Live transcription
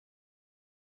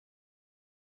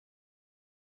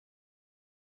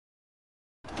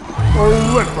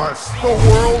Olympus, the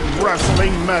World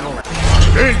Wrestling Medalist.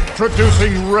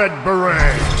 Introducing Red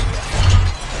Beret.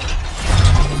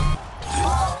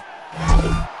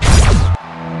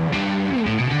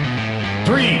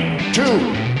 Three, two,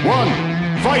 one,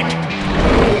 fight!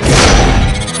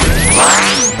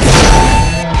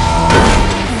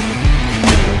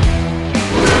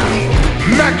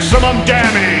 Maximum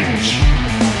damage!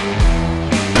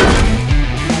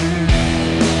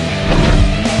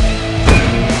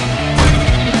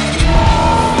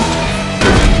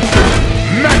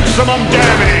 Maximum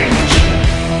damage!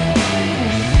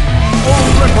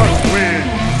 Olympus wins!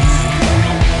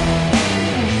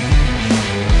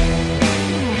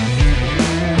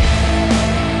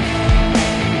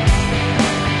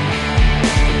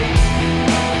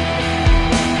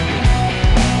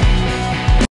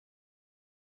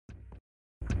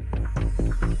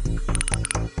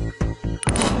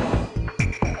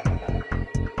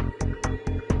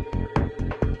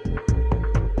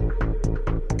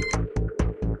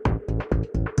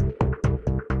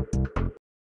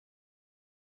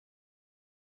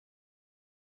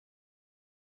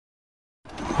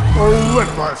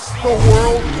 Olympus, the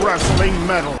World Wrestling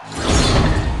Medal.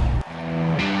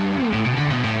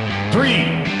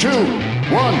 3, 2,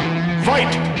 1,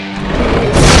 fight!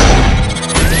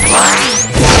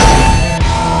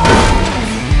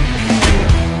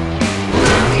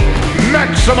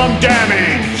 Maximum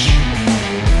damage!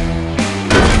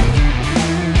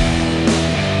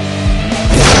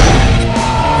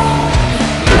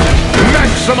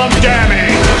 Maximum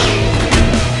damage!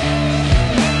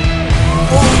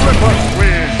 Olympus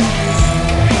wins!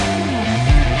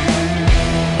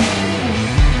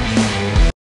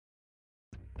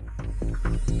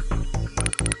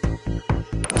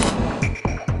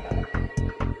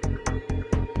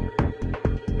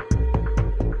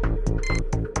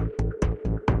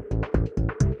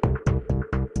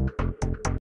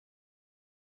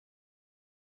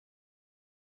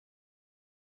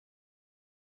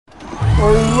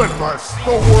 Olympus,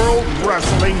 the World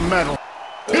Wrestling Medal.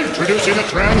 Introducing a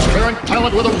transparent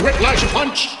talent with a whiplash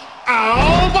punch,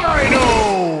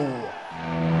 Albino!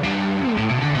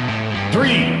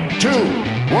 3, 2,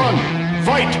 1,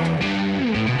 fight!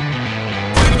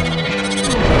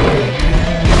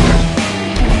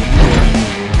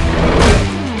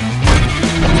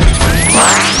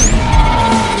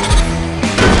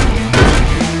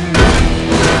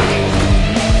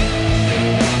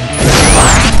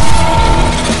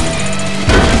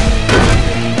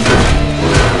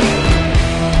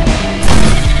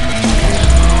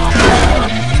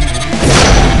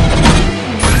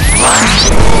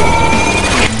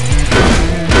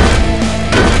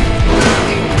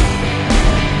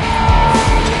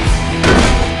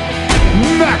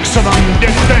 Maximum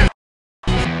defense!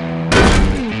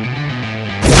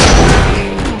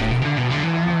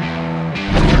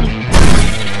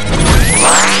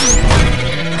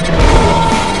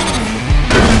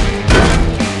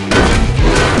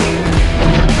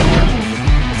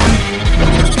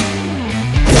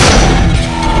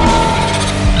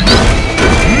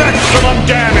 Maximum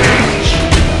damage!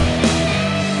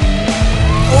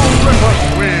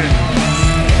 Olympus wins!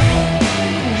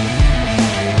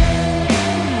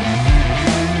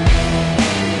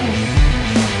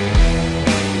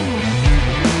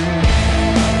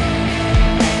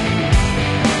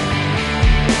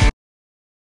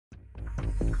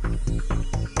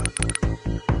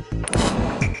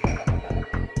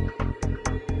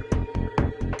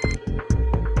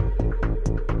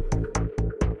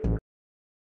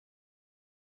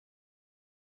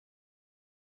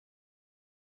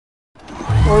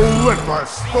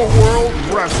 Olympus, the World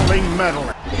Wrestling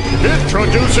Medalist.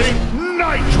 Introducing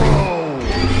Nitro!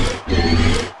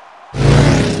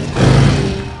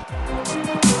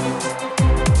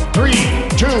 3,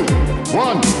 2,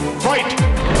 1.